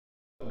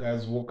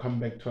Guys, welcome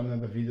back to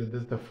another video.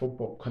 This is the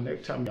Football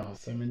Connect. I'm your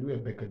host Sam, and we're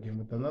back again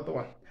with another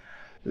one.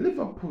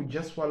 Liverpool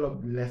just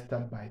swallowed Leicester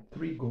by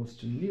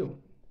 3-0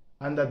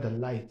 under the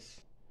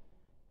lights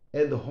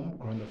at the home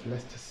ground of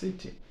Leicester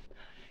City,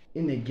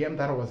 in a game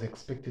that was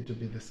expected to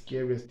be the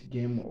scariest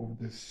game of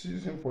the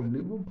season for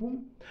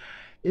Liverpool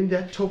in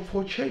their top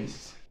 4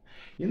 chase.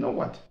 You know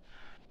what?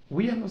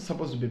 We are not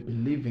supposed to be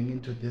believing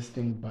into this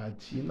thing, but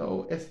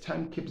as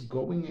time keeps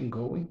going and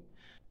going,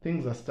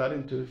 things are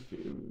starting to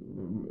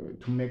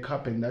make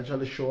up and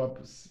actually show up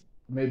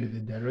maybe the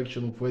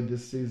direction of where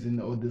this season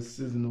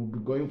will be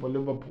going for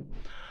Liverpool.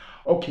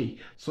 Okay,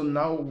 so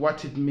now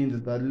what it means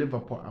is that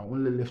Liverpool are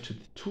only left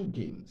with 2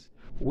 games,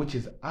 which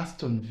is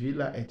Aston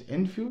Villa at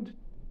Anfield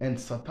and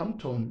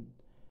Southampton,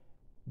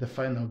 the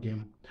final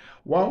game.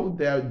 While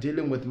they are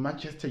dealing with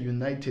Manchester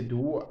United,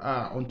 who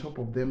are on top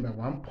of them by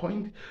 1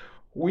 point,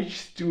 which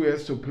still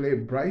has to play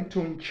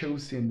Brighton,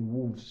 Chelsea and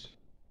Wolves.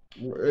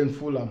 And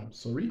Fulham,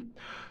 sorry.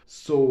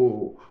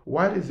 So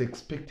what is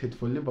expected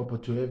for Liverpool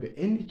to have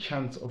any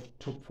chance of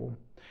top 4?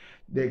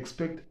 They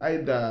expect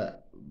either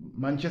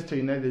Manchester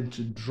United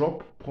to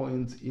drop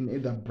points in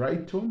either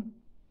Brighton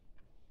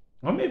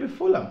or maybe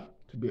Fulham,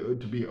 to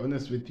be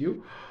honest with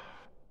you.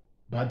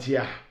 But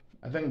yeah,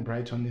 I think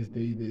Brighton is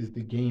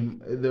the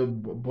game. The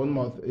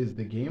Bournemouth is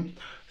the game.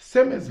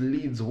 Same as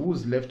Leeds,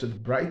 who's left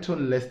with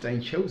Brighton, Leicester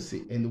and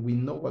Chelsea, and we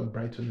know what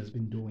Brighton has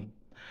been doing.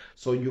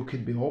 So you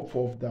could be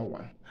hopeful of that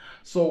one.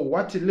 So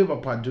what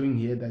Liverpool are doing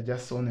here, they're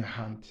just on a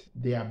hunt.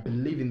 They are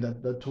believing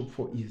that the top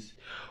 4 is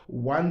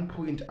 1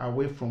 point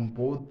away from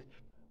both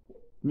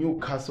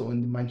Newcastle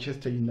and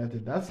Manchester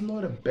United. That's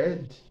not a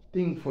bad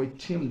thing for a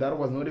team that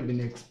was not even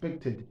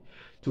expected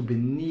to be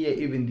near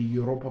even the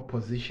Europa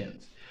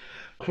positions.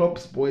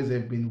 Klopp's boys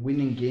have been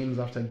winning games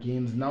after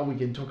games. Now we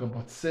can talk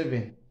about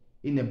 7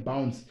 in a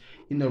bounce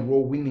in a row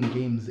winning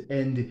games,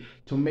 and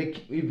to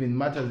make even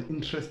matters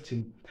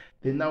interesting,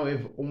 they now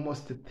have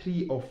almost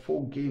 3 or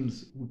 4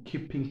 games with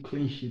keeping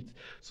clean sheets.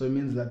 So it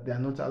means that they are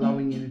not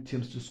allowing any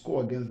teams to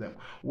score against them,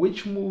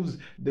 which moves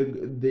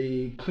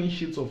the clean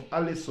sheets of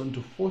Alisson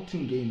to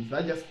 14 games.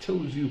 That just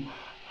tells you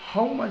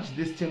how much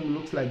this team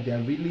looks like they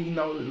are really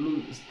now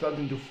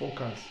starting to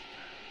focus.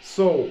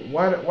 So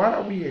what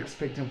are we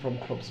expecting from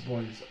Klopp's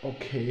boys?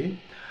 Okay,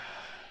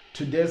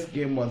 today's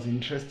game was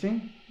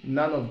interesting.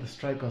 None of the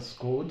strikers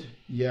scored.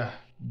 Yeah,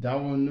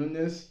 Darwin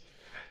Núñez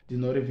did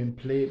not even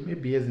play.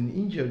 Maybe he has an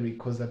injury,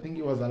 because I think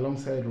he was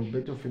alongside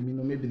Roberto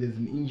Firmino. Maybe there's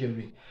an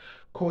injury.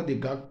 Cody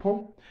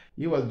Gakpo,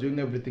 he was doing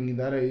everything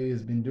that he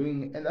has been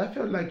doing, and I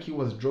felt like he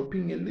was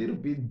dropping a little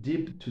bit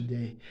deep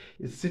today.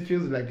 It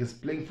feels like he's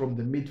playing from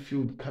the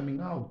midfield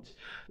coming out,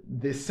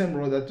 the same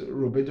role that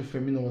Roberto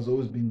Firmino has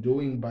always been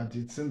doing, but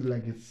it seems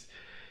like it's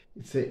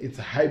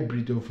a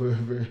hybrid of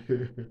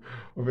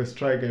a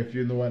striker, if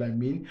you know what I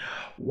mean.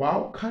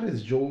 While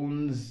Curtis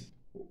Jones,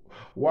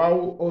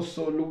 while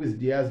also Luis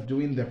Diaz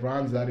doing the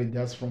runs that he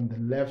does from the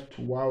left,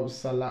 while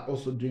Salah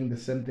also doing the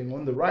same thing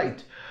on the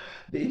right.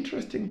 The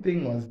interesting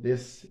thing was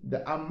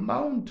the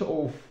amount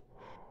of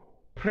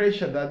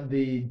pressure that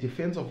the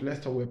defense of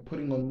Leicester were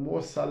putting on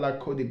Mo Salah,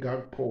 Cody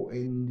Gakpo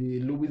and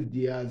Luis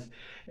Diaz,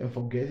 and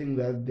forgetting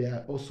that they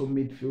are also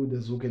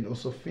midfielders who can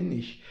also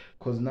finish,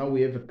 because now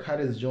we have a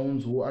Curtis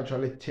Jones who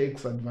actually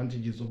takes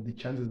advantages of the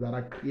chances that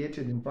are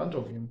created in front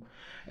of him,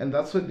 and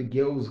that's where the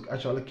goals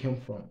actually came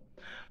from.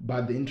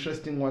 But the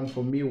interesting one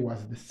for me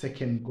was the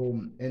second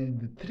goal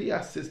and the 3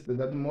 assists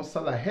that Mo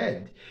Salah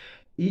had.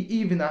 He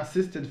even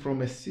assisted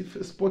from a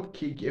spot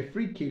kick, a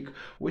free kick,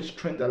 which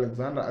Trent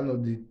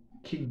Alexander-Arnold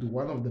kicked,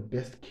 one of the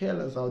best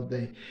killers out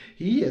there.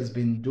 He has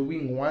been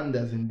doing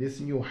wonders in this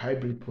new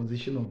hybrid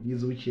position of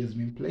his, which he has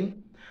been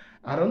playing.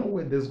 I don't know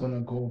where this is going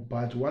to go,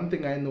 but one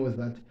thing I know is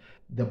that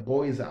the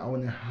boys are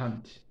on a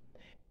hunt.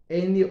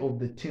 Any of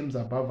the teams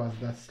above us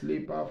that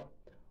slip up,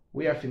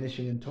 we are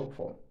finishing in top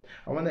 4.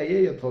 I want to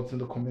hear your thoughts in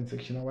the comment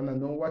section. I want to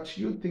know what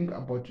you think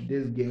about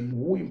today's game.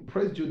 Who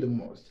impressed you the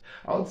most?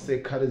 I would say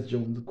Curtis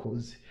Jones,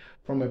 because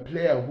from a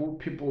player who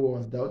people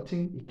was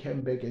doubting, he came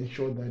back and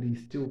showed that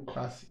he's still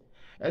classy.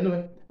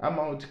 Anyway, I'm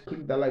out.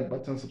 Click the like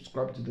button,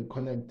 subscribe to the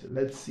Connect.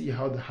 Let's see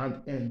how the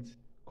hunt ends.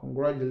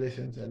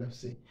 Congratulations,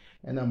 LFC.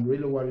 And I'm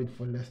really worried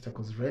for Leicester,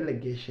 because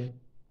relegation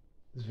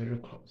is very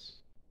close.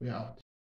 We're out.